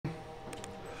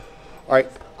All right,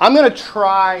 I'm going to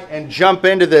try and jump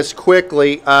into this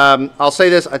quickly. I'll say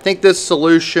this, I think this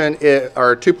solution,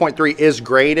 or 2.3, is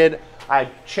graded. I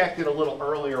checked it a little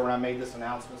earlier when I made this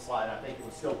announcement slide. I think it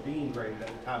was still being graded at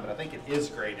the time, but I think it is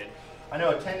graded. I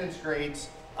know attendance grades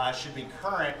should be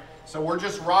current, so we're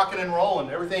just rocking and rolling.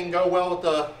 Everything go well with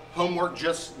the homework,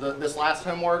 just this last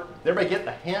homework. Everybody get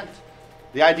the hint?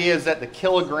 The idea is that the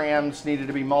kilograms needed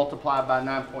to be multiplied by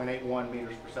 9.81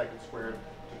 meters per second squared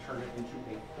to turn it into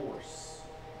a force.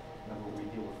 Remember, we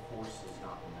deal with forces,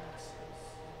 not masses.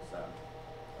 So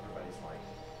everybody's like,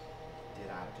 did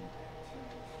I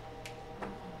do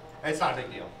that? It's not a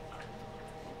big deal.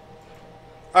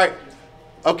 All right.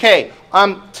 Okay.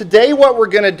 Today what we're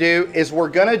going to do is we're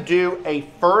going to do a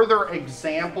further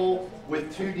example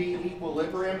with 2D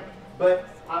equilibrium, but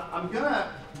I'm going to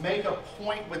make a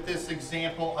point with this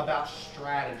example about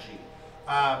strategy.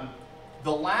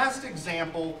 The last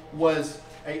example was,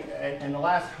 and the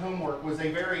last homework was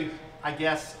a very, I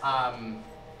guess,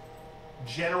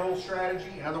 general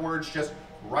strategy. In other words, just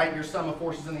write your sum of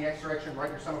forces in the x direction,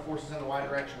 write your sum of forces in the y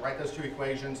direction, write those two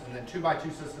equations, and then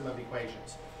 2x2 system of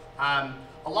equations.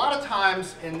 A lot of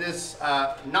times in this,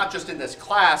 not just in this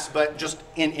class, but just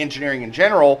in engineering in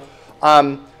general,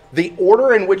 the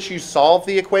order in which you solve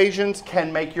the equations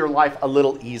can make your life a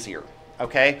little easier,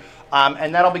 okay?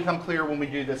 And that'll become clear when we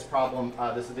do this problem,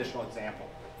 this additional example.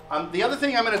 The other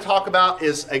thing I'm going to talk about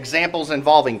is examples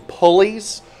involving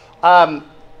pulleys.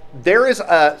 There is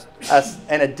an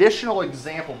additional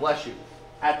example, bless you,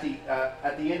 at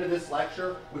the end of this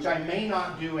lecture, which I may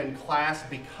not do in class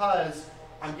because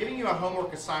I'm giving you a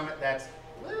homework assignment that's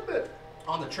a little bit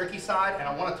on the tricky side, and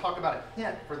I want to talk about a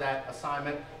hint for that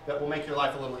assignment that will make your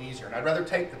life a little easier. And I'd rather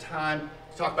take the time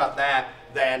to talk about that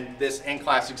than this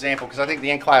in-class example, because I think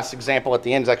the in-class example at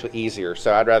the end is actually easier.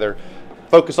 So I'd rather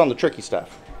focus on the tricky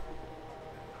stuff.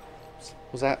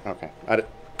 Was that? Okay.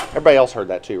 Everybody else heard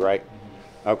that too, right?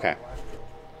 Okay.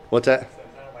 What's that?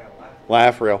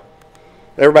 Laugh real.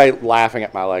 Everybody laughing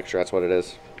at my lecture. That's what it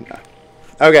is.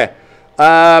 Okay.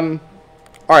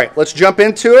 All right, let's jump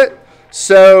into it.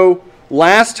 So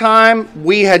last time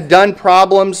we had done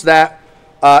problems that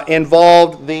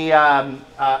involved the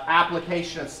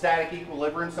application of static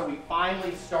equilibrium. So we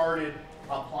finally started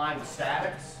applying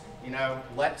statics,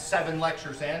 7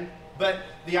 lectures in. But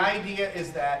the idea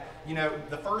is that,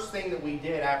 the first thing that we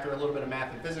did after a little bit of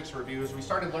math and physics review is we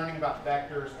started learning about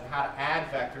vectors and how to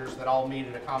add vectors that all meet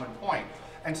at a common point.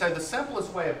 And so the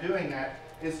simplest way of doing that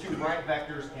is to write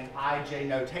vectors in IJ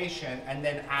notation and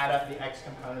then add up the x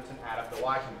components and add up the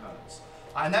y components.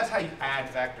 And that's how you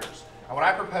add vectors. And what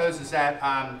I propose is that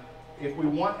if we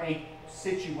want a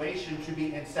situation to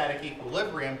be in static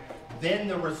equilibrium, then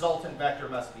the resultant vector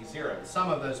must be 0. The sum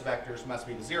of those vectors must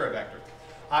be the 0 vector.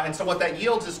 And so what that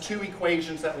yields is 2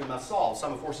 equations that we must solve.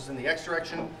 Sum of forces in the x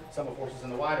direction, sum of forces in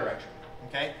the y direction.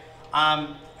 Okay?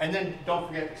 And then don't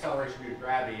forget acceleration due to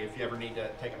gravity if you ever need to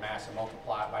take a mass and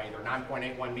multiply it by either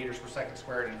 9.81 meters per second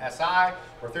squared in SI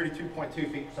or 32.2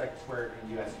 feet per second squared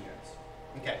in US units.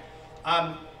 Okay.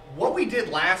 What we did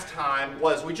last time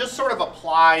was we just sort of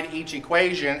applied each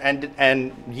equation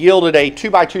and yielded a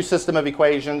 2x2 system of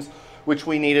equations, which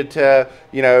we needed to,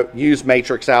 use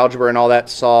matrix algebra and all that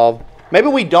to solve. Maybe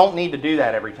we don't need to do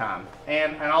that every time.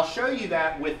 And I'll show you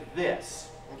that with this,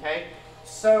 okay?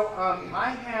 So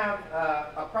I have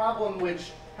a problem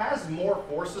which has more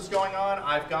forces going on.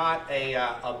 I've got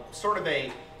a sort of a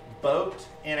boat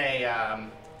in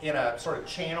a sort of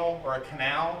channel or a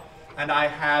canal, and I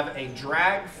have a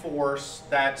drag force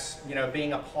that's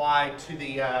being applied to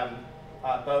the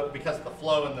boat because of the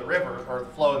flow in the river or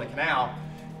the flow in the canal,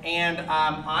 and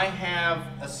I have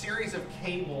a series of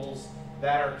cables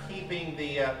that are keeping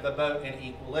the boat in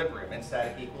equilibrium, in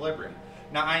static equilibrium.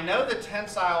 Now I know the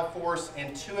tensile force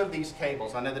in 2 of these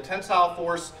cables. I know the tensile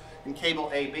force in cable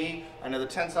AB. I know the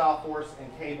tensile force in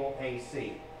cable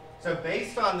AC. So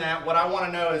based on that, what I want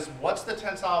to know is what's the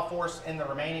tensile force in the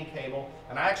remaining cable,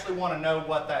 and I actually want to know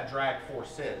what that drag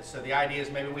force is. So the idea is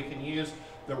maybe we can use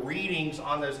the readings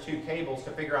on those 2 cables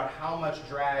to figure out how much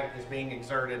drag is being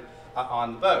exerted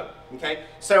on the boat. Okay,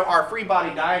 so our free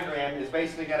body diagram is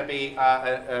basically going to be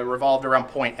revolved around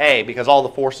point A because all the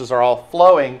forces are all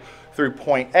flowing through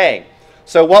point A.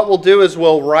 So what we'll do is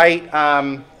we'll write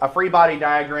a free body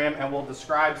diagram and we'll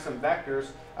describe some vectors.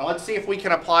 And let's see if we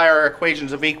can apply our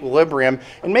equations of equilibrium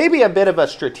in maybe a bit of a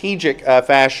strategic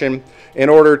fashion in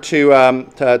order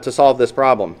to solve this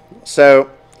problem. So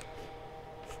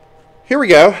here we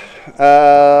go.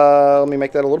 Let me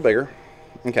make that a little bigger.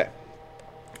 Okay.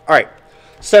 All right.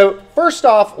 So first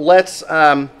off, let's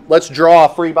draw a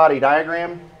free body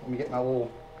diagram. Let me get my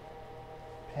little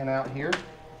pen out here.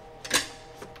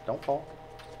 Don't fall.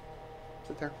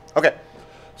 Sit there. Okay.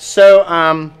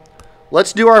 So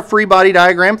let's do our free body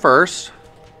diagram first.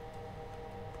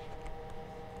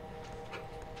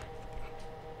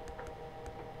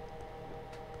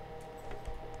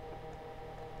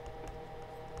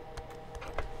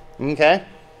 Okay.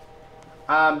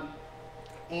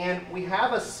 And we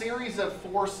have a series of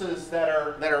forces that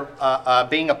are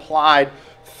being applied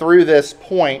through this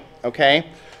point. Okay.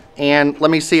 And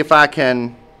let me see if I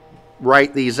can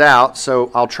write these out. So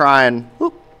I'll try and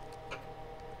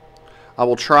I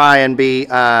will try and be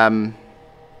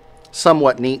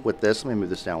somewhat neat with this. Let me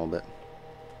move this down a little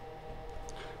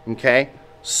bit. Okay.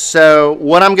 So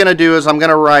what I'm going to do is I'm going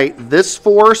to write this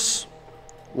force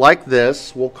like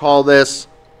this. We'll call this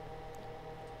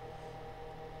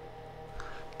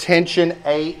tension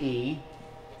AE,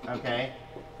 okay?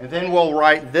 And then we'll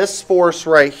write this force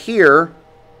right here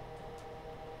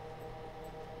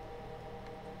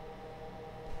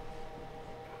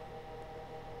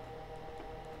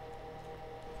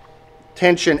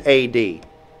tension AD.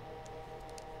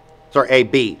 Sorry,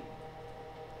 AB.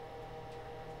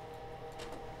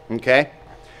 Okay?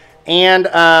 And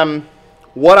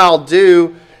what I'll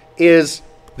do is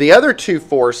the other two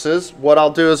forces, what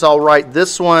I'll do is I'll write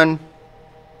this one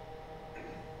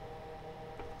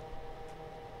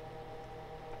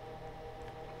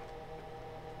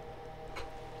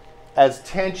as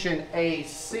tension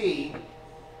AC,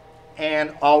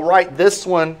 and I'll write this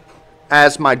one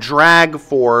as my drag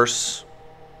force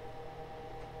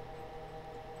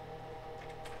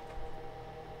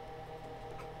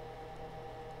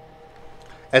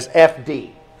as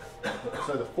FD.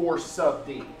 So the force sub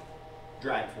D,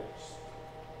 drag force.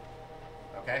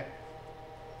 Okay?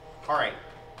 All right.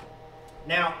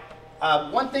 Now,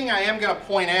 one thing I am going to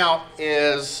point out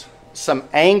is some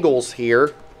angles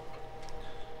here.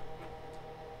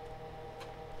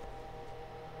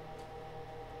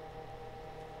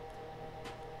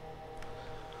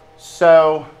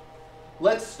 So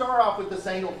let's start off with this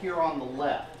angle here on the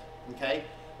left, okay?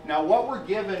 Now what we're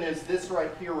given is this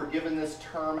right here. We're given this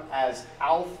term as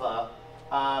alpha.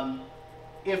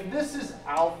 If this is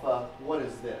alpha, what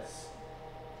is this?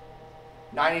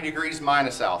 90 degrees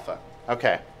minus alpha.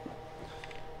 Okay.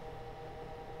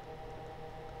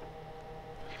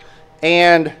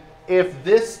 And if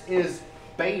this is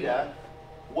beta,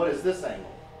 what is this angle?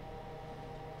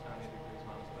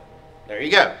 There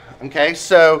you go. Okay,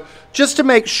 so just to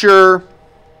make sure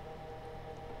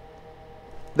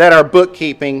that our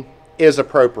bookkeeping is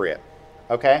appropriate.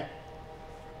 Okay?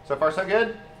 So far, so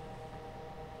good?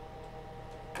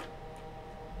 All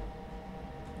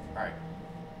right.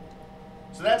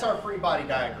 So that's our free body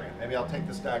diagram. Maybe I'll take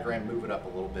this diagram and move it up a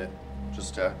little bit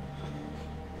just to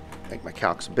make my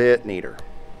calcs a bit neater.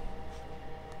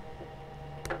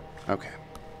 Okay.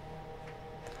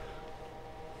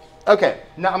 Okay,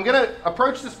 now I'm going to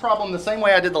approach this problem the same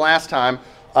way I did the last time.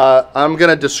 I'm going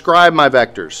to describe my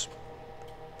vectors.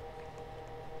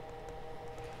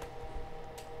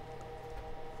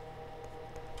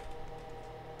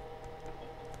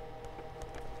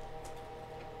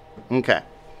 Okay.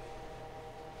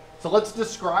 So let's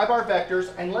describe our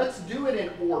vectors, and let's do it in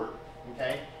order,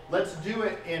 okay? Let's do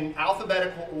it in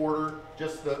alphabetical order,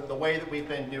 just the way that we've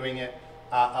been doing it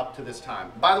up to this time.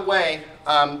 By the way,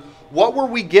 what were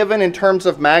we given in terms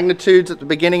of magnitudes at the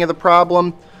beginning of the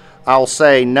problem? I'll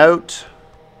say note.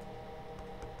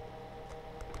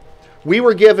 We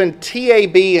were given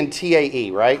TAB and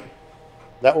TAE, right?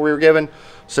 That what we were given?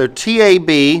 So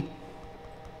TAB,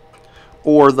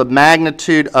 or the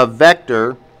magnitude of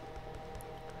vector,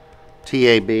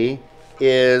 TAB,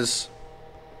 is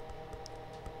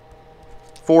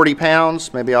 40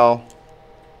 pounds. Maybe I'll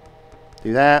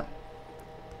do that.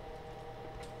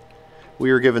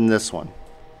 We were given this one.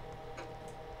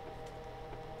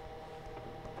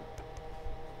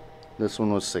 This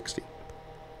one was 60.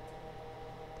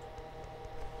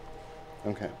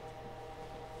 Okay.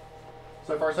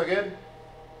 So far, so good?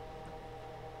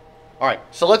 All right,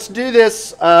 so let's do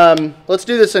this. Let's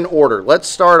do this in order. Let's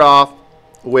start off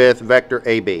with vector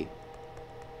AB.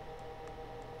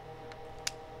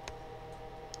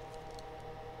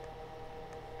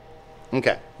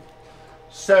 Okay.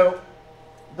 So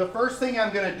the first thing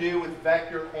I'm going to do with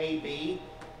vector AB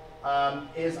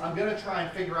is I'm going to try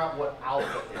and figure out what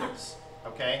alpha is.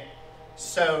 Okay.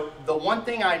 So the one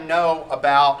thing I know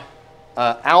about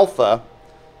alpha.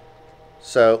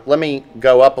 So let me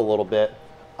go up a little bit.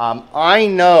 I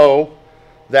know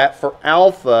that for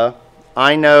alpha,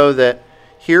 I know that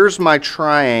here's my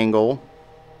triangle.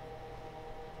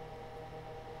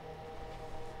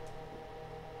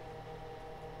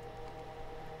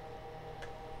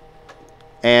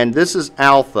 and this is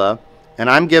alpha, and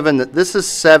I'm given that this is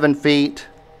 7 feet,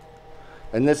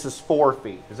 and this is 4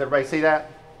 feet. Does everybody see that?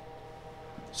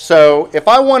 So if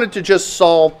I wanted to just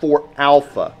solve for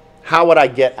alpha, how would I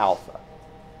get alpha?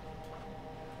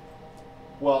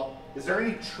 Well, is there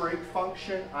any trig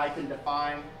function I can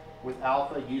define with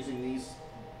alpha using these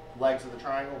legs of the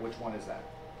triangle? Which one is that?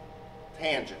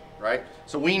 Tangent, right?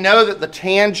 So we know that the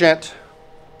tangent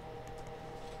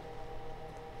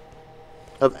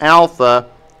of alpha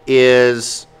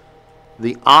is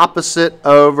the opposite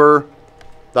over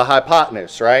the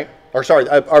hypotenuse, right? Or sorry,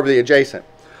 over the adjacent.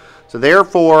 So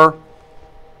therefore,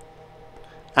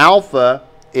 alpha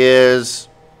is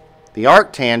the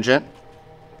arctangent,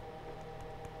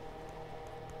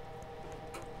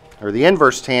 or the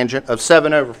inverse tangent of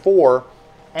 7 over 4,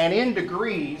 and in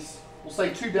degrees, we'll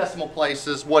say 2 decimal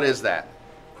places, what is that?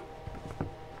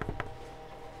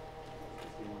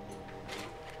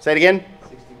 Say it again?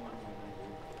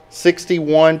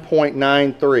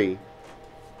 61.93.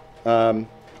 Do I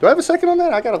have a second on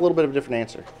that? I got a little bit of a different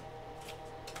answer.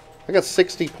 I got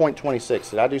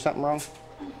 60.26. Did I do something wrong?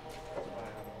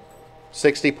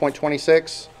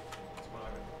 60.26?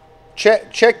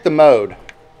 Check the mode.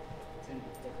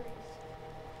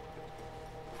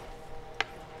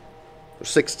 Or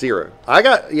 60. I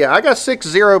got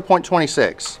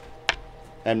 60.26.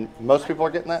 And most people are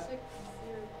getting that?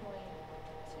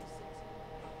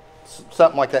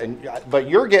 Something like that. But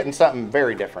you're getting something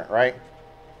very different, right?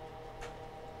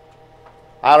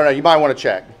 I don't know. You might want to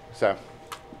check. So,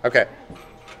 okay.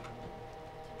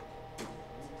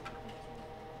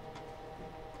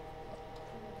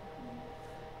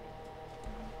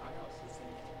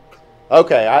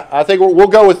 Okay, I think we'll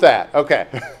go with that. Okay.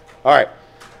 All right.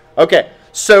 Okay,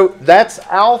 so that's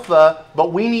alpha,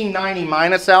 but we need 90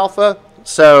 minus alpha.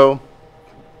 So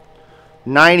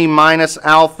 90 minus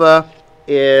alpha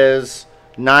is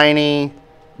 90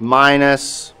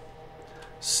 minus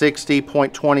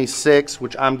 60.26,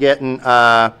 which I'm getting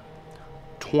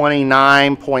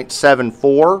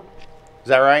 29.74. Is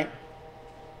that right?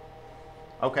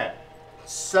 Okay.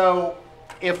 So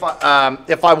if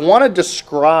I want to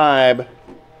describe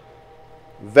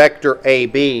vector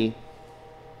AB,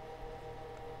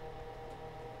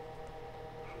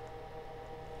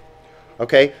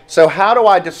 okay, so how do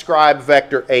I describe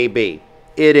vector AB?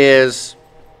 It is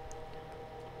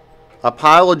a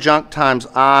pile of junk times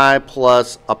I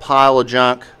plus a pile of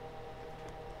junk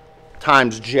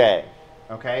times J,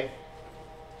 okay?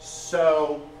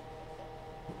 So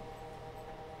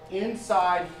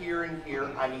inside here and here,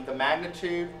 I need the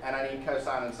magnitude and I need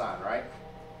cosine and sine, right?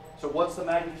 So what's the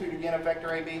magnitude again of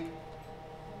vector AB?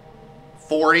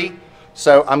 40.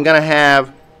 So I'm going to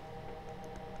have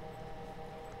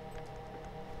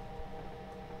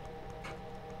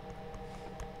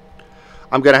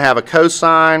a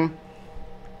cosine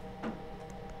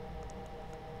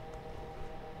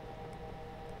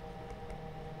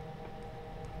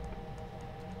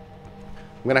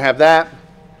I'm going to have that.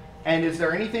 And is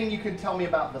there anything you can tell me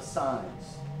about the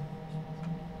signs?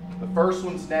 The first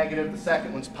one's negative, the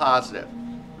second one's positive.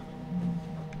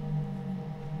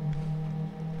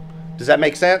 Does that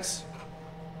make sense?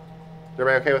 Is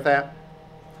everybody okay with that?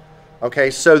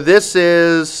 Okay, so this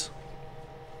is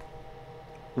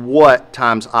what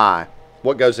times I?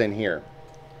 What goes in here?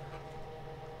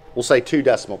 We'll say 2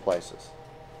 decimal places.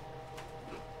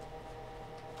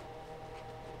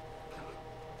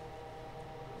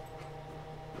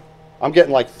 I'm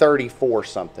getting like 34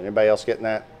 something. Anybody else getting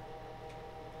that?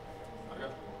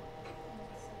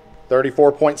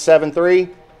 34.73.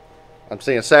 I'm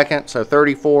seeing a second. So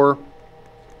 34.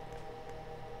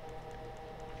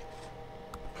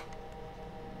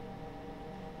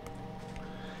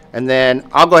 And then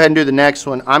I'll go ahead and do the next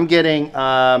one. I'm getting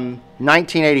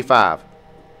 1985.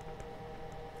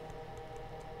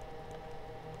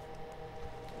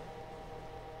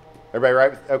 Everybody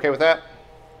right? Okay with that?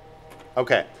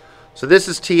 Okay. So this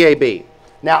is TAB.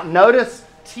 Now notice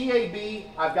TAB,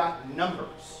 I've got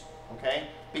numbers, okay?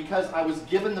 Because I was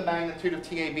given the magnitude of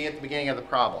TAB at the beginning of the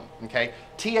problem, okay?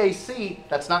 TAC,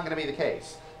 that's not going to be the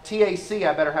case. TAC,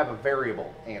 I better have a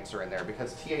variable answer in there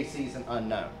because TAC is an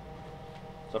unknown.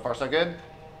 So far so good?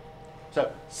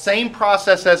 So same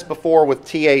process as before with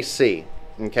TAC,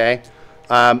 okay?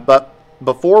 But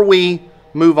before we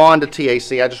move on to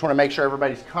TAC, I just want to make sure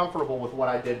everybody's comfortable with what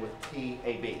I did with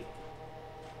TAB.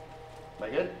 Am I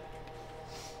good?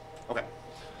 Okay.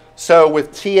 So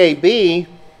with TAC,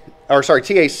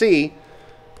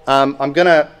 I'm going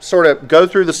to sort of go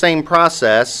through the same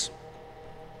process.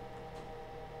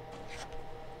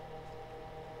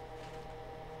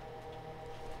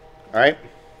 All right.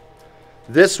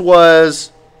 This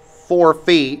was 4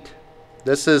 feet.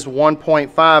 This is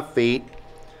 1.5 feet.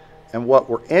 And what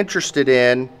we're interested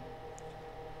in,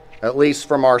 at least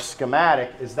from our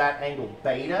schematic, is that angle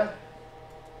beta.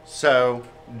 So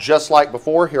just like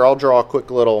before, here I'll draw a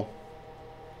quick little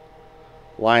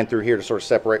line through here to sort of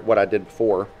separate what I did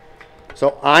before.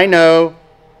 So I know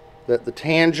that the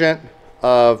tangent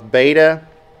of beta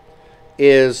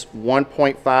is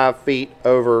 1.5 feet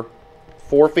over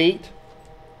 4 feet.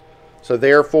 So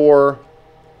therefore,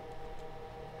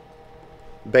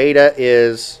 beta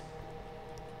is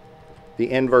the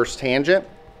inverse tangent.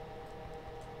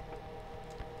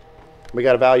 We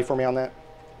got a value for me on that?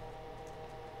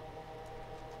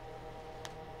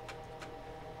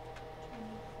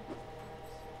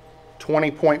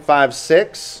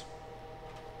 .56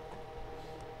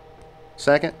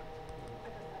 second.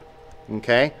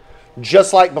 Okay.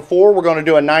 Just like before, we're going to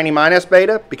do a 90 minus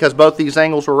beta because both these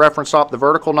angles were referenced off the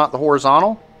vertical, not the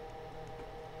horizontal.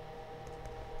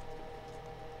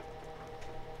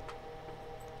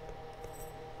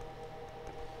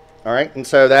 All right, and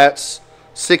so that's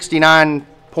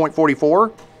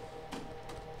 69.44.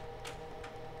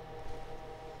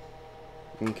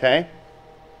 Okay.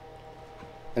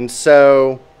 And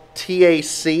so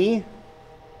TAC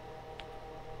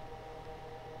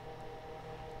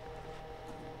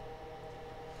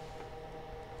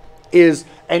is,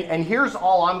 and here's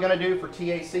all I'm going to do for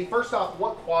TAC. First off,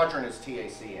 what quadrant is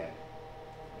TAC in?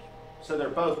 So they're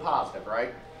both positive,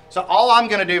 right? So all I'm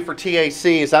going to do for TAC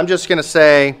is I'm just going to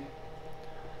say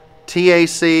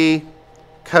TAC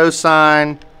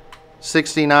cosine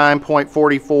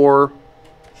 69.44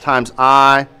 times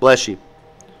I, bless you,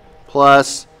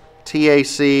 plus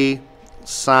TAC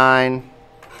sine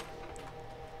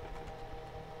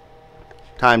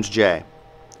times J.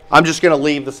 I'm just going to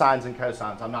leave the sines and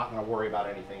cosines. I'm not going to worry about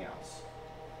anything else.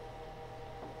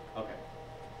 Okay.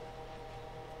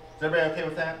 Is everybody okay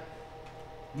with that?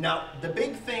 Now, the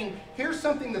big thing, here's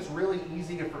something that's really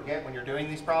easy to forget when you're doing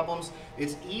these problems.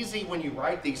 It's easy when you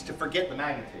write these to forget the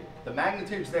magnitude. The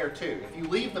magnitude's there too. If you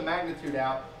leave the magnitude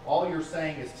out, all you're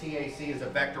saying is TAC is a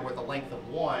vector with a length of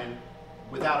 1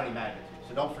 without any magnitude.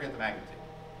 So don't forget the magnitude.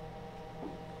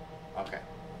 Okay.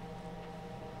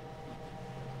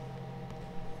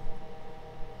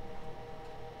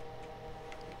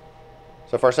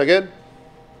 So far, so good?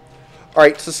 All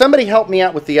right, so somebody help me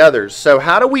out with the others. So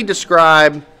how do we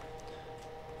describe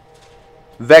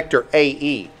vector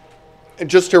AE? And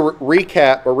just to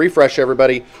recap or refresh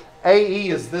everybody, AE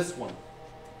is this one.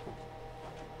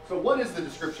 So what is the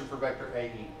description for vector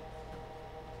AE?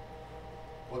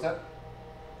 What's that?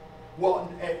 Well,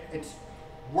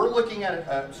 we're looking at it,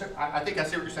 so I think I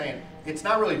see what you're saying. It's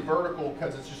not really vertical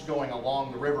because it's just going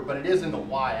along the river, but it is in the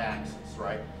y-axis,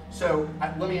 right? So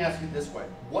let me ask you this way.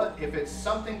 What if it's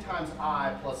something times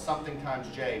I plus something times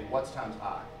j, what's times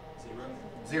I?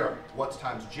 0. What's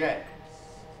times j?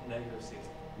 -60.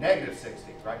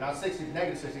 -60, right? Not 60,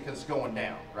 -60 because it's going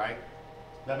down, right?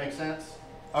 That makes sense?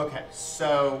 Okay,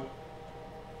 so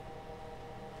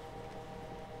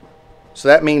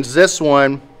that means this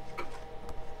one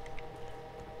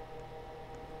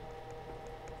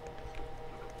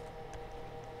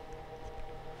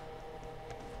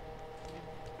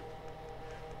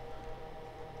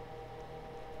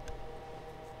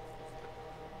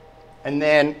and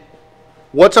then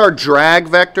what's our drag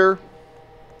vector?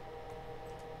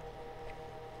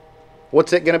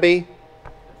 What's it going to be?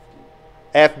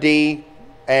 FD,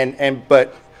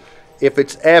 but if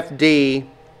it's FD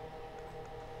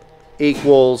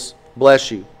equals,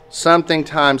 bless you, something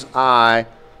times I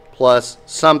plus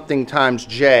something times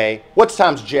J. What's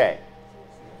times J?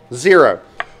 0.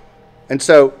 And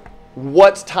so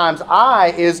what's times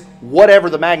I is whatever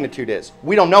the magnitude is.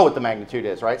 We don't know what the magnitude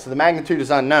is, right? So the magnitude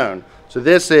is unknown. So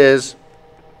this is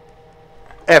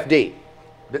FD.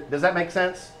 Does that make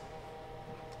sense?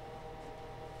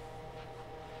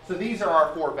 So these are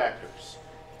our 4 vectors,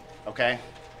 okay?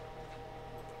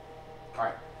 All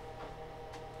right.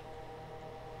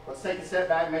 Let's take a step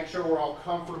back and make sure we're all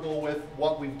comfortable with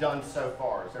what we've done so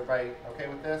far. Is everybody okay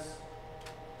with this?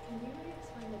 Can you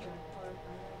re-explain the drag part?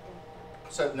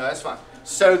 So, no, that's fine.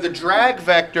 So the drag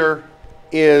vector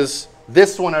is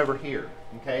this one over here,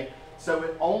 okay? So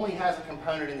it only has a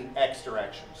component in the x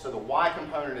direction. So the y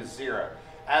component is 0.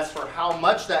 As for how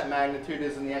much that magnitude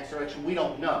is in the x direction, we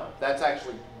don't know. That's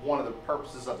actually one of the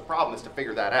purposes of the problem is to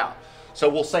figure that out. So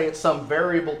we'll say it's some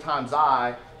variable times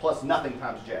I plus nothing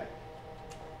times j.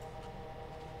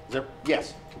 Is there,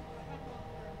 yes?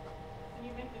 When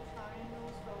you make the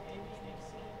triangles for AB and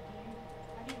AC,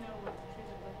 how do you know what to choose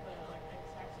it with the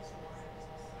x-axis and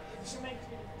y-axis? You make 2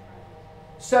 different triangles.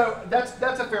 So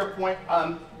that's a fair point.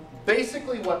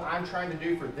 basically what I'm trying to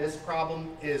do for this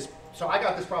problem is, so I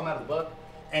got this problem out of the book,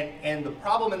 and the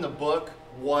problem in the book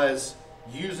was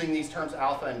using these terms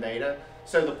alpha and beta.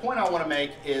 So the point I want to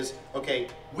make is, okay,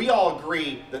 we all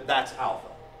agree that that's alpha,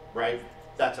 right?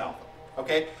 That's alpha,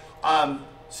 okay?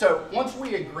 So once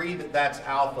we agree that that's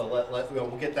alpha, we'll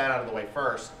get that out of the way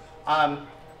first.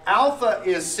 Alpha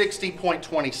is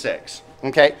 60.26,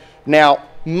 okay? Now,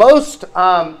 most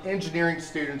engineering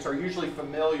students are usually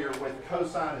familiar with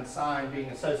cosine and sine being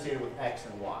associated with x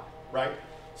and y, right?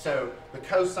 So the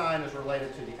cosine is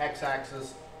related to the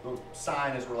x-axis, the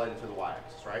sine is related to the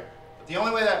y-axis, right? But the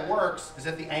only way that works is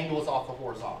if the angle is off the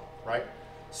horizontal, right?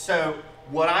 So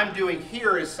what I'm doing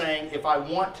here is saying if I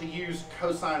want to use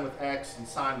cosine with x and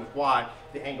sine with y,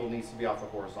 the angle needs to be off the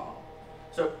horizontal.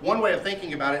 So one way of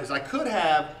thinking about it is I could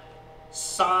have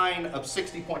sine of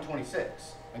 60.26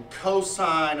 and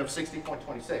cosine of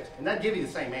 60.26, and that'd give you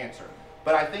the same answer.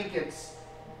 But I think it's,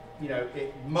 you know,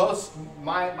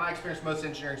 my experience, most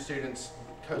engineering students,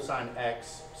 cosine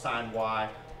x, sine y,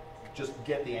 just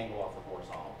get the angle off the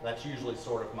horizontal. That's usually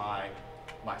sort of my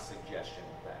suggestion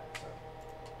with that. So,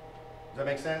 does that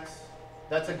make sense?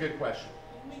 That's a good question.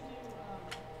 Didn't we do,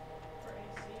 for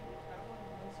AC, that one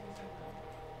was using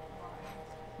the y?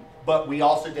 But we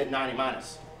also did 90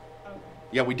 minus. Okay.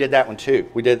 Yeah, we did that one too.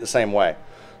 We did it the same way.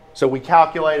 So we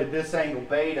calculated this angle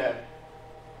beta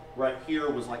right here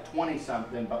was like 20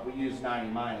 something, but we used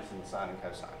 90 minus in the sine and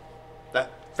cosine.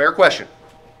 That fair question.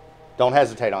 Don't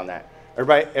hesitate on that.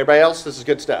 Everybody else, this is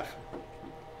good stuff.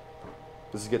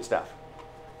 This is good stuff.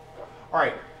 All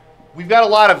right, we've got a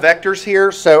lot of vectors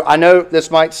here, so I know this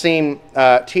might seem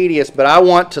tedious, but I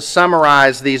want to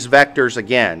summarize these vectors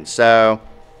again. So,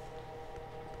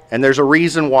 and there's a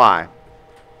reason why.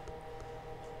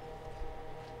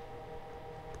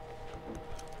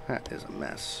 That is a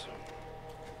mess.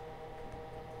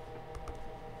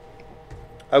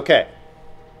 Okay.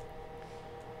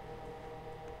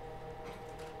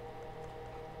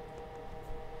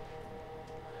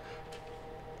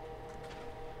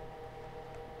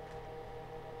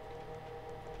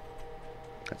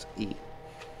 That's E.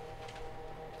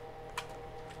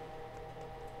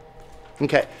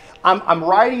 Okay. I'm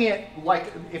writing it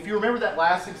like, if you remember that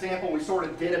last example, we sort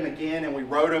of did them again and we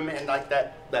wrote them in like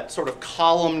that sort of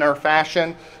columnar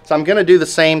fashion. So I'm going to do the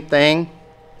same thing.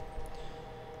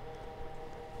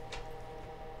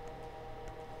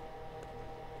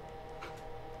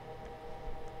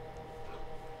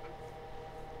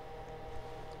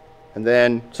 And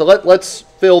then, so let's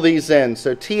fill these in.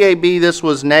 So TAB, this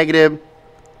was negative.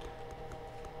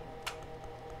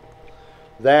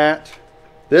 That.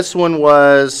 This one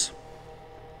was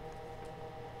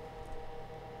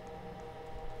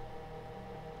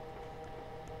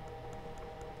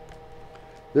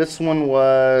this one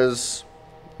was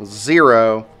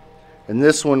 0, and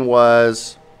this one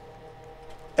was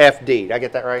FD. Did I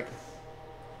get that right?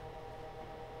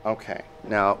 Okay.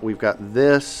 Now we've got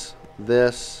this,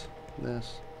 this.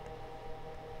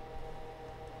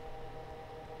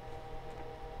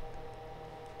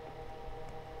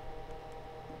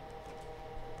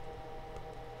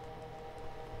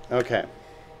 Okay.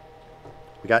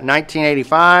 We got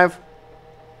 1985.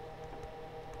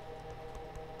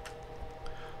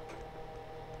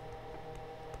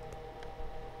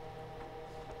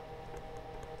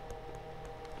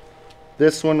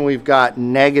 This one we've got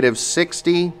negative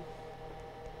 60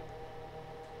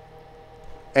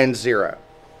 and 0.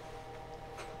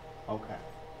 Okay.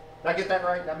 Did I get that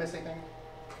right? Did I miss anything?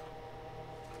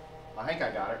 I think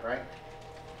I got it right.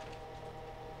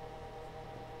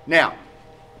 Now,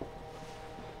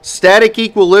 static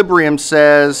equilibrium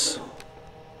says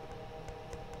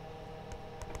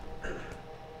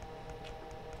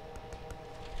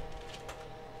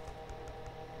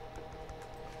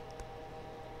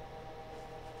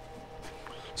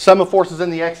sum of forces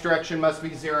in the x direction must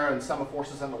be 0 and sum of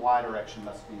forces in the y direction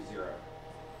must be 0.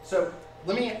 So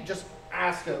let me just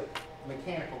ask a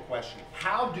mechanical question.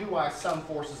 How do I sum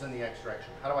forces in the x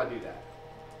direction? How do I do that?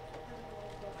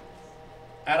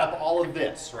 Add up all of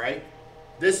this, right?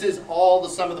 This is all the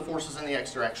sum of the forces in the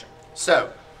x direction.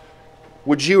 So,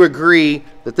 would you agree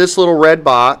that this little red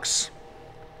box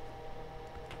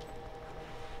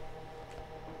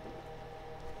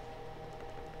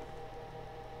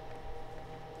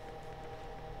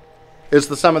is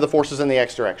the sum of the forces in the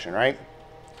x direction, right?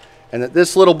 And that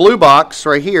this little blue box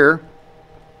right here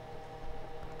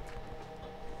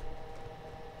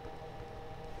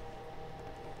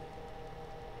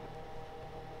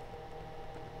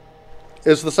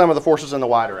is the sum of the forces in the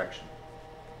y direction.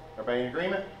 Everybody in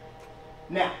agreement?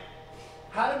 Now,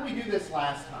 how did we do this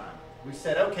last time? We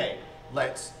said, okay,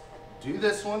 let's do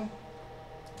this one,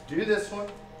 do this one.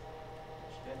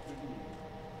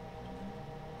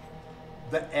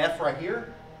 The F right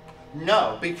here?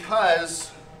 No,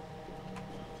 because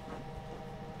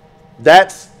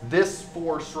that's this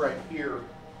force right here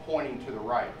pointing to the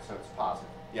right, so it's positive.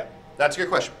 Yeah, that's a good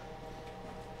question.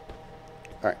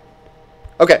 All right.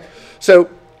 Okay, so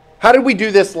how did we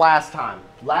do this last time?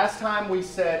 Last time we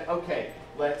said, okay,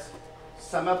 let's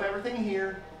sum up everything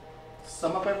here,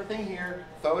 sum up everything here,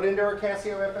 throw it into our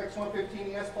Casio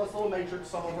FX115ES plus a little matrix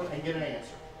sum over, and get an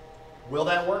answer. Will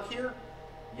that work here?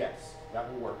 Yes,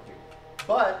 that will work here.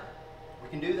 But we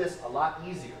can do this a lot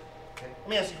easier. Okay? Let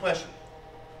me ask you a question.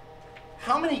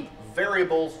 How many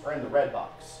variables are in the red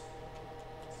box?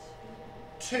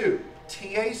 2,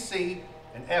 TAC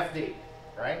and FD,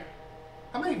 right?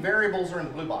 How many variables are in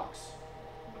the blue box?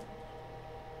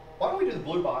 Why don't we do the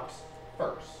blue box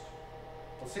first?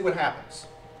 Let's see what happens.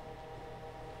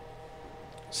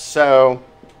 So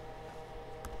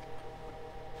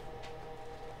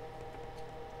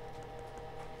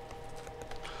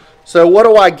what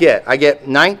do I get? I get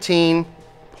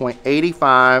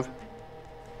 19.85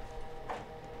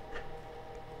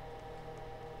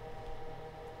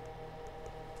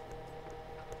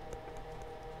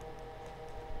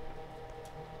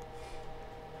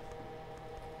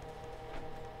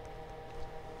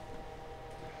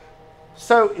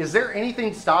 So is there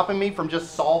anything stopping me from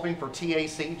just solving for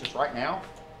TAC just right now?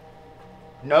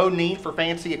 No need for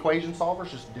fancy equation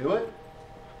solvers, just do it?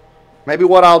 Maybe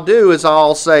what I'll do is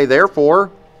I'll say,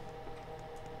 therefore,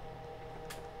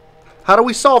 how do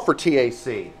we solve for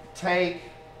TAC? Take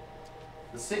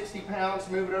the 60 pounds,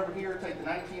 move it over here, take the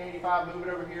 1985, move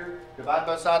it over here, divide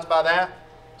both sides by that.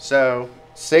 So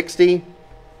 60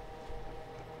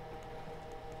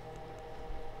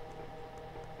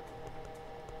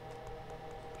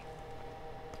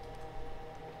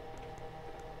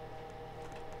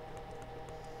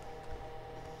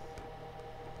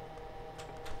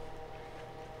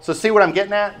 So see what I'm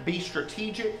getting at? Be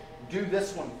strategic. Do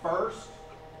this one first.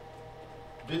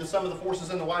 Do the sum of the forces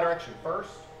in the y direction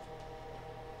first.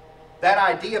 That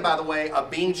idea, by the way, of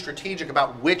being strategic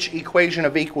about which equation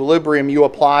of equilibrium you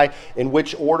apply in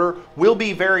which order will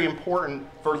be very important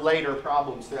for later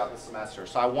problems throughout the semester.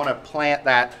 So I want to plant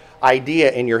that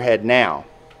idea in your head now.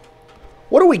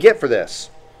 What do we get for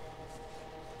this?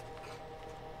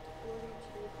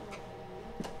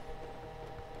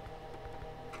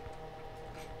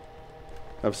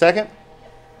 Of a second?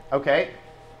 Okay.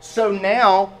 So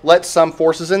now let's sum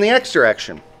forces in the x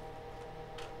direction.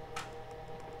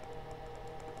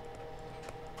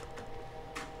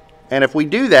 And if we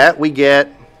do that, we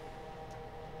get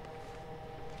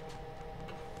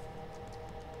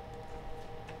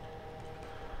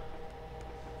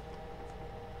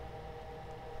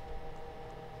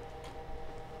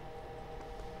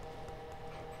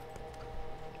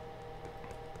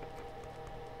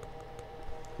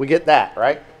that,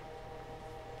 right?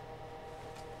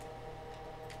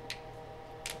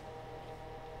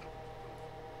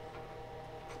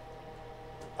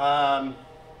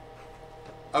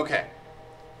 Okay.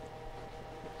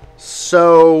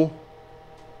 So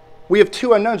we have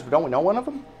two unknowns, but don't we know one of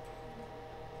them?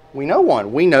 We know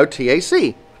one. We know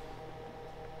TAC.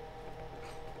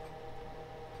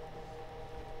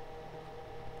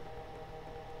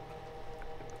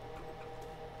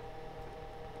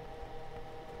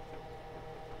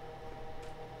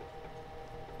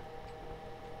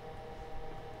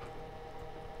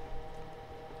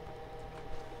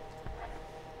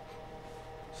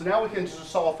 So now we can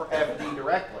just solve for FD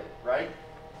directly, right?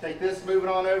 Take this, move it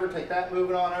on over, take that,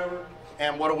 move it on over,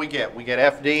 and what do we get? We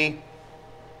get FD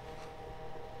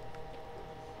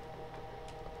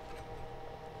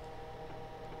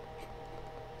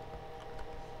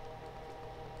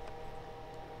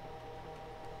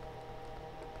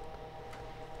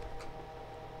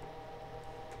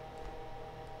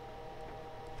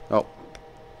oh,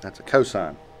 that's a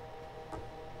cosine.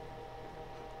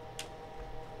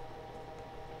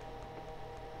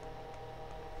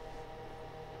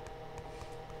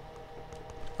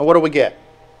 And what do we get?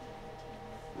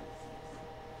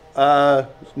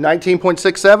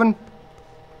 19.67?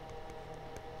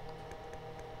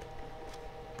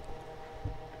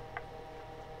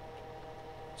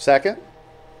 Second?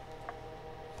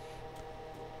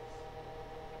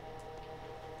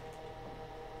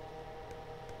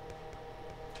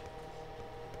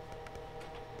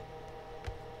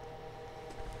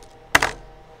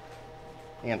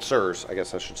 Answers, I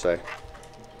guess I should say.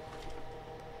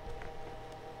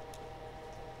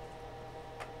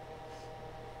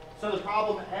 So the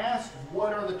problem asks,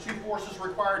 what are the two forces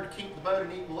required to keep the boat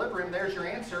in equilibrium? There's your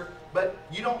answer, but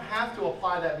you don't have to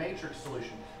apply that matrix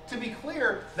solution. To be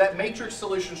clear, that matrix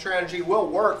solution strategy will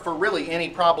work for really any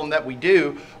problem that we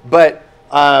do, but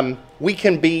we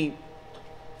can be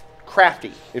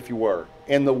crafty, if you were,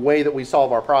 in the way that we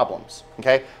solve our problems,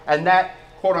 okay? And that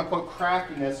quote-unquote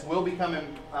craftiness will become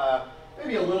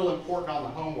maybe a little important on the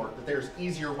homework, that there's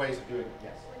easier ways of doing it.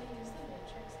 Yes? When you use the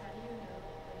matrix, how do you know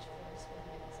which force will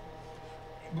be used?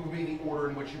 It would be the order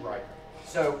in which you write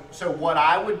them. So what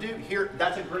I would do here,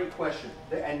 that's a great question,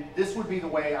 and this would be the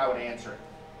way I would answer it.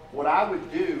 What I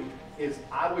would do is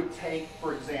I would take,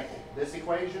 for example, this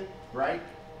equation, right?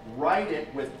 Write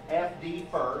it with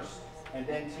FD first and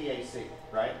then TAC,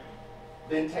 right?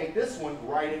 Then take this one,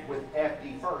 write it with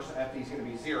FD first, and FD is going to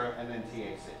be 0, and then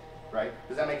TAC, right?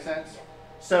 Does that make sense?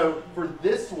 So for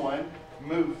this one,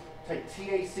 take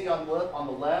TAC on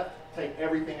the left, take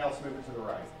everything else, move it to the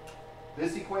right.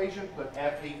 This equation, put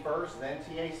FD first, then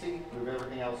TAC, move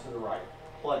everything else to the right.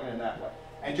 Plug it in that way.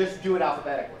 And just do it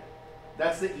alphabetically.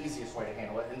 That's the easiest way to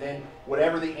handle it. And then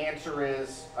whatever the answer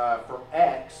is for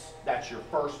X, that's your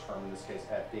first term, in this case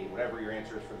FD. Whatever your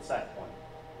answer is for the second one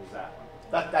is that one.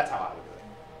 That's how I would do it.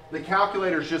 The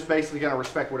calculator is just basically going to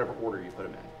respect whatever order you put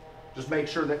them in. Just make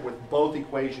sure that with both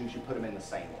equations you put them in the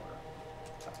same order.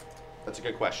 That's a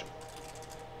good question.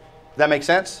 Does that make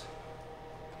sense?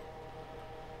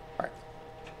 All right.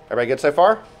 Everybody good so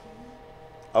far?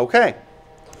 Okay.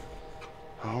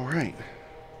 All right.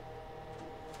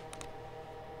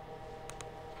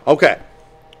 Okay.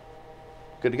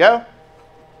 Good to go?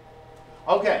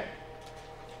 Okay.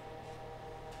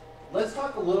 Let's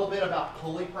talk a little bit about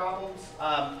pulley problems.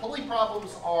 Pulley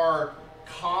problems are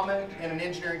common in an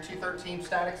Engineering 213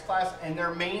 statics class, and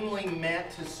they're mainly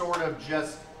meant to sort of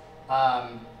just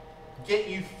get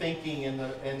you thinking in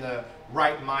the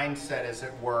right mindset, as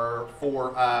it were,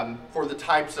 for the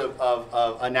types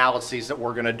of analyses that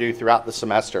we're going to do throughout the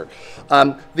semester.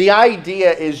 The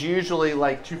idea is usually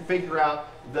like to figure out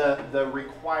the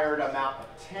required amount of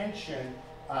tension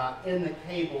in the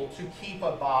cable to keep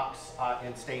a box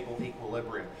in stable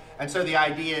equilibrium. And so the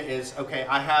idea is, okay,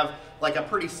 I have like a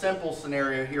pretty simple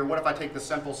scenario here. What if I take the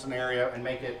simple scenario and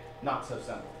make it not so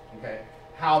simple, okay?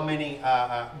 How many,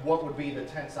 what would be the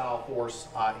tensile force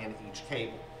in each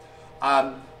cable?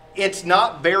 It's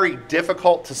not very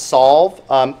difficult to solve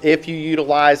if you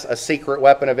utilize a secret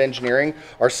weapon of engineering.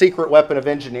 Our secret weapon of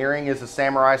engineering is a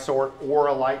samurai sword or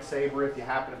a lightsaber if you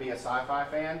happen to be a sci-fi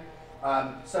fan.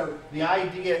 So the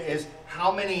idea is,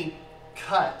 how many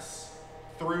cuts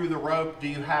through the rope do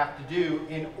you have to do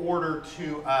in order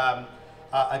to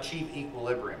achieve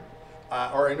equilibrium?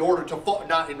 Or in order to,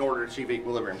 not in order to achieve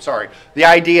equilibrium, sorry. The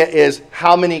idea is,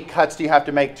 how many cuts do you have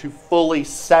to make to fully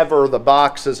sever the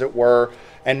box, as it were,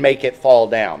 and make it fall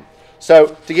down?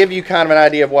 So to give you kind of an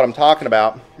idea of what I'm talking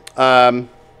about,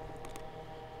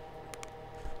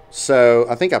 so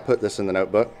I think I put this in the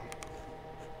notebook.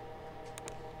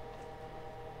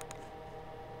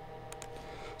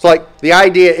 So like the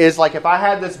idea is, like, if I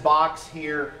had this box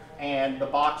here and the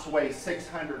box weighs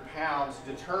 600 pounds,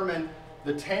 determine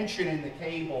the tension in the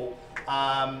cable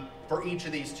for each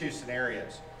of these two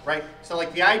scenarios, right? So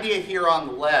like the idea here on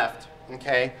the left,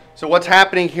 okay, so what's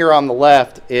happening here on the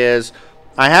left is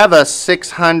I have a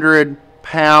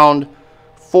 600-pound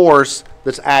force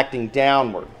that's acting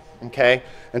downward, okay?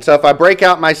 And so if I break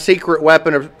out my secret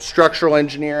weapon of structural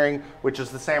engineering, which is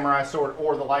the samurai sword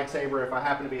or the lightsaber if I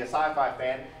happen to be a sci-fi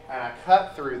fan, and I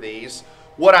cut through these,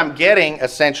 what I'm getting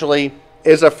essentially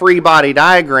is a free body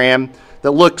diagram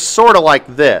that looks sort of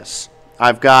like this.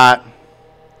 I've got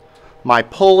my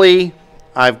pulley,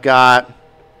 I've got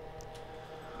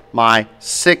my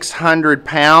 600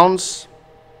 pounds,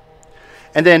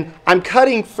 and then I'm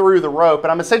cutting through the rope,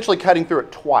 and I'm essentially cutting through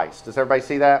it twice. Does everybody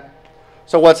see that?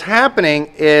 So what's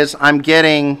happening is I'm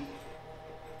getting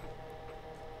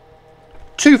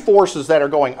two forces that are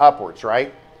going upwards,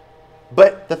 right?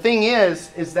 But the thing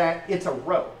is that it's a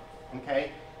rope,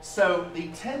 okay? So the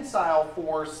tensile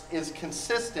force is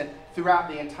consistent throughout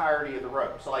the entirety of the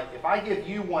rope. So like if I give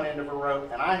you one end of a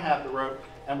rope and I have the rope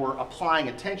and we're applying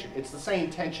a tension, it's the same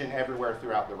tension everywhere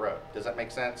throughout the rope. Does that make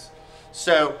sense?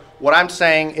 So what I'm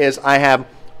saying is I have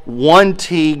one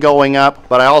T going up,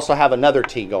 but I also have another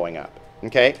T going up,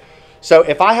 okay? So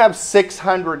if I have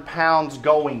 600 pounds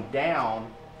going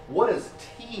down, what does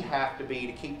T have to be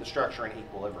to keep the structure in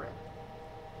equilibrium?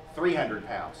 300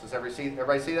 pounds. Does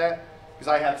everybody see that?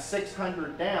 Because I have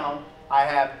 600 down, I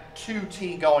have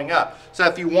 2T going up. So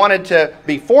if you wanted to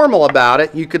be formal about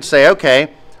it, you could say,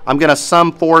 okay, I'm going to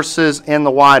sum forces in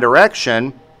the y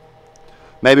direction.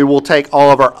 Maybe we'll take all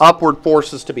of our upward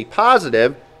forces to be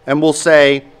positive, and we'll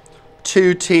say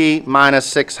 2t minus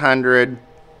 600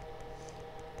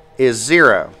 is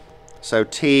 0. So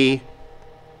t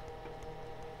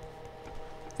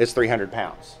is 300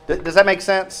 pounds. Does that make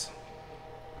sense?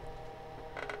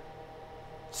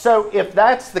 So if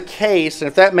that's the case, and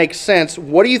if that makes sense,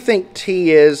 what do you think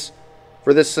t is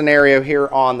for this scenario here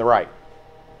on the right?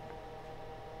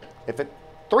 If it's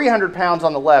 300 pounds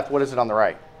on the left, what is it on the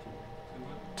right?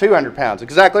 200 pounds.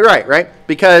 Exactly right, right?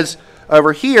 Because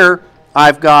over here,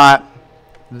 I've got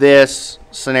this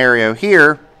scenario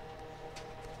here,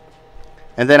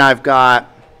 and then I've got,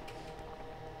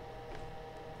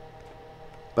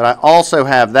 but I also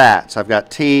have that. So I've got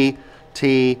t,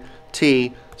 t,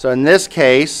 t. So in this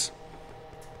case,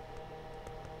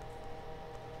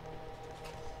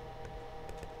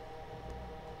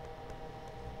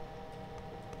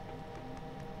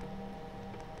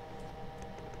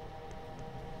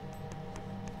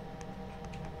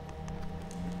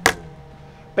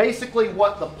 basically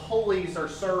what the pulleys are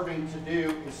serving to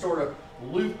do is sort of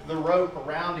loop the rope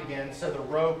around again so the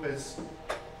rope is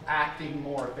acting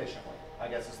more efficiently, I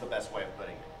guess is the best way of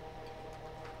putting it.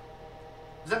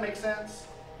 Does that make sense?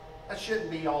 That shouldn't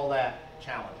be all that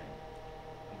challenging.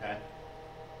 Okay?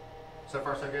 So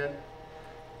far so good?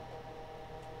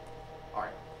 All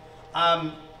right.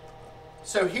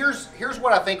 So here's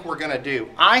what I think we're going to do.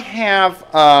 I have,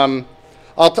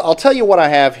 I'll tell you what I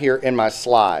have here in my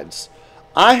slides.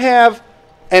 I have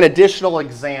an additional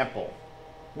example,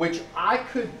 which I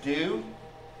could do,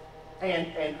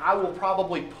 and I will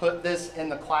probably put this in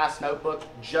the class notebook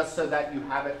just so that you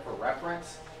have it for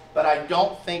reference, but I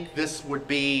don't think this would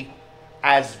be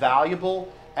as valuable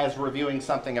as reviewing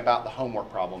something about the homework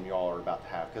problem you all are about to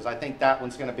have, because I think that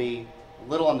one's going to be a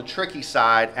little on the tricky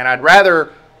side, and I'd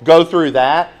rather go through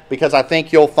that because I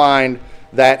think you'll find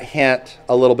that hint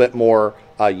a little bit more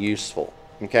useful,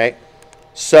 okay?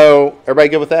 So, everybody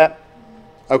good with that?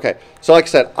 Okay, so like I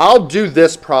said, I'll do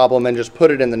this problem and just put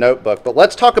it in the notebook, but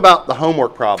let's talk about the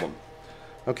homework problem.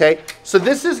 Okay, so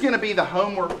this is going to be the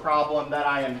homework problem that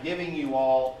I am giving you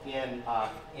all in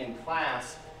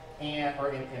class or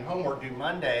in homework due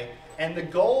Monday, and the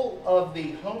goal of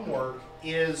the homework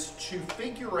is to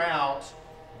figure out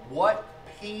what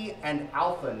P and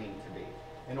alpha need to be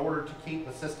in order to keep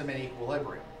the system in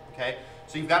equilibrium. Okay,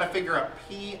 so you've got to figure out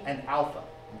P and alpha.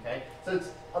 Okay, so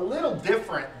it's a little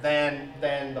different than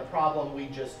the problem we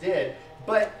just did,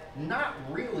 but not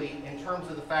really in terms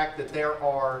of the fact that there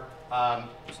are. I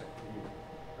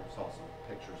saw some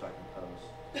pictures I can post.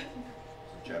 It's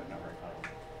a joke, not very funny.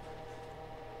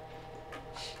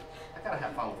 I gotta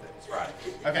have fun with it. It's Friday.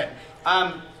 Okay.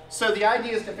 So the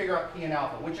idea is to figure out P and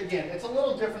alpha, which again, it's a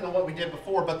little different than what we did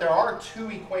before, but there are two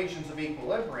equations of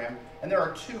equilibrium, and there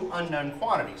are two unknown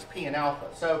quantities, P and alpha.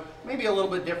 So maybe a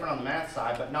little bit different on the math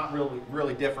side, but not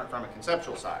really different from a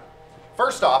conceptual side.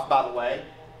 First off, by the way,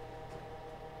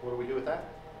 what do we do with that?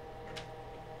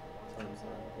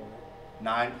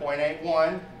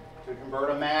 9.81 to convert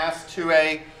a mass to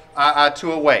a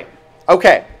weight.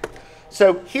 Okay,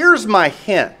 so here's my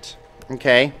hint,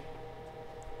 okay?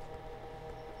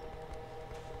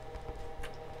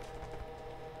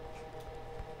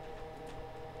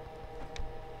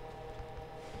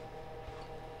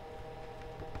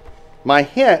 My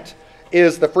hint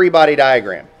is the free body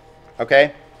diagram,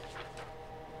 okay?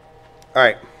 All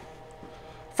right.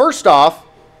 First off,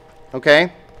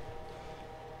 okay,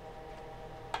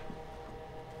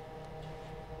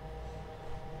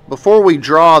 before we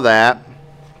draw that,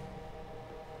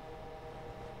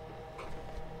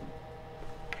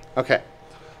 okay,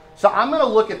 so I'm going to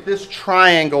look at this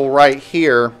triangle right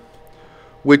here,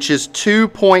 which is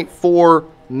 2.4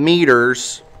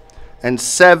 meters and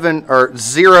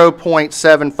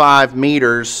 0.75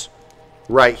 meters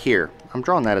right here. I'm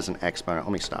drawing that as an exponent.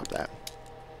 Let me stop that.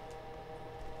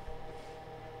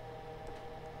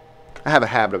 I have a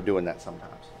habit of doing that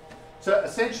sometimes. So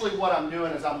essentially what I'm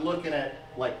doing is I'm looking at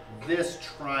like this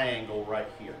triangle right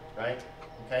here, right?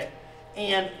 Okay?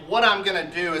 And what I'm going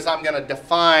to do is I'm going to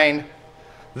define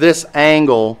this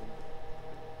angle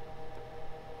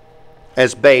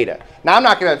as beta. Now I'm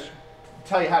not going to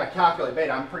tell you how to calculate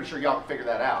beta. I'm pretty sure y'all can figure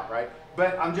that out, right?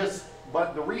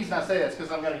 But the reason I say that is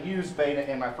because I'm going to use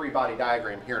beta in my free body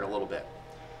diagram here in a little bit.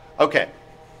 Okay.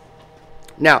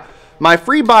 Now, my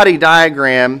free body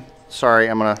diagram, sorry,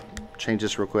 I'm going to change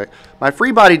this real quick. My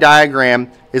free body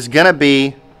diagram is going to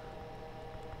be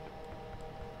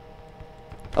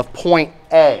of point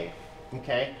A,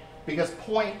 okay? Because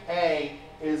point A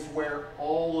is where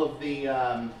all of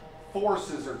the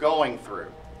forces are going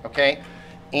through, okay?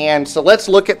 And so let's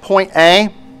look at point A.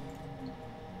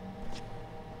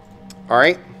 All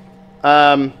right.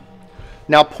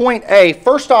 Now point A,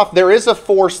 first off, there is a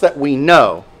force that we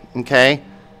know, okay?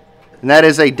 And that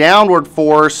is a downward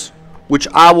force, which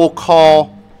I will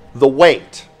call the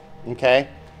weight, okay?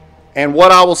 And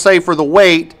what I will say for the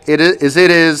weight, it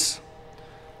is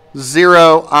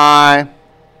 0I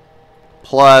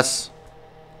plus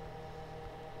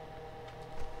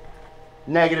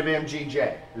negative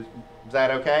mgj. Is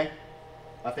that okay?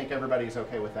 I think everybody's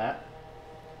okay with that.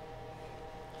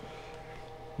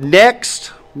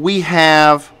 Next, we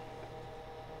have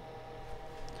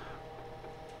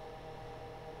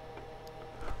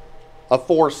a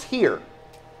force here.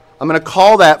 I'm going to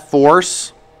call that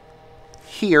force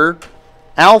here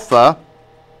alpha,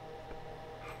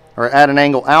 or at an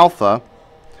angle alpha.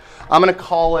 I'm going to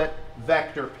call it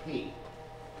vector P.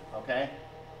 Okay?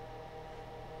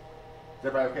 Is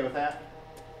everybody okay with that?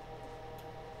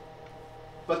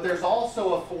 But there's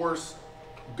also a force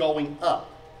going up.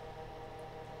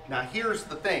 Now here's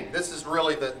the thing. This is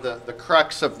really the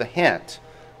crux of the hint.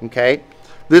 Okay?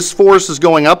 This force is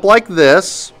going up like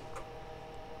this.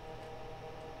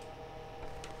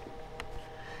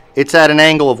 It's at an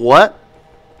angle of what?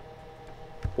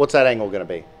 What's that angle going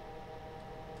to be?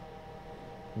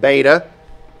 Beta.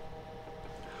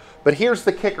 But here's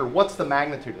the kicker. What's the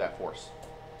magnitude of that force?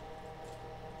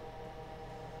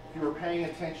 If you were paying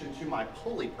attention to my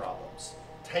pulley problems,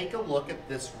 take a look at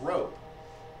this rope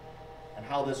and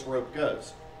how this rope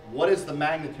goes. What is the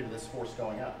magnitude of this force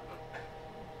going up?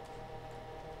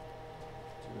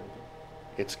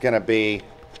 It's going to be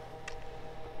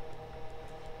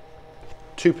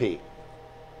 2p.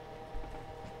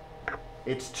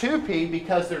 It's 2p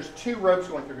because there's two ropes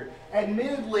going through here.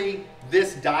 Admittedly,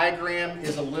 this diagram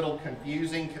is a little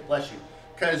confusing, bless you,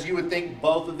 because you would think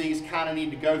both of these kind of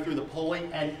need to go through the pulley,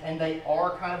 and they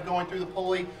are kind of going through the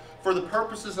pulley. For the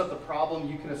purposes of the problem,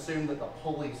 you can assume that the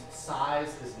pulley's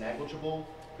size is negligible.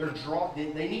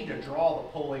 They need to draw the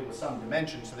pulley with some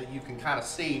dimension so that you can kind of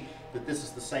see that this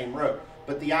is the same rope.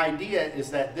 But the idea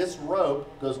is that this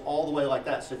rope goes all the way like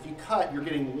that. So if you cut, you're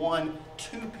getting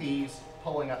 2p's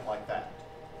pulling up like that.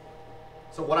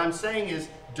 So what I'm saying is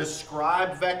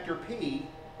describe vector P,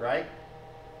 right?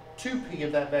 2p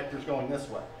of that vector is going this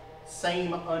way.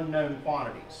 Same unknown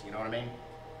quantities, you know what I mean?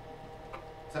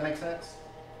 Does that make sense?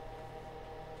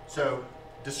 So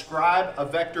describe a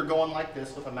vector going like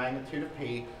this with a magnitude of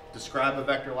p. Describe a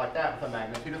vector like that with a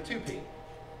magnitude of 2p.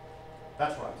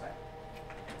 That's what I'm saying.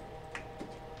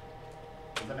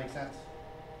 Does that make sense?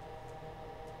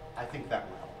 I think that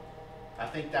will help. I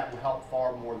think that will help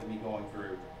far more than me going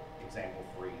through example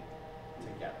 3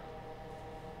 together.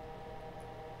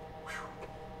 Whew.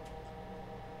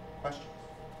 Questions?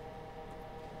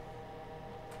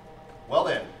 Well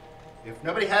then, if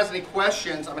nobody has any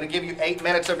questions, I'm going to give you 8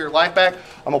 minutes of your life back.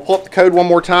 I'm going to pull up the code one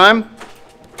more time.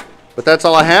 But that's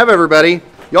all I have, everybody.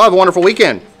 Y'all have a wonderful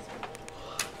weekend.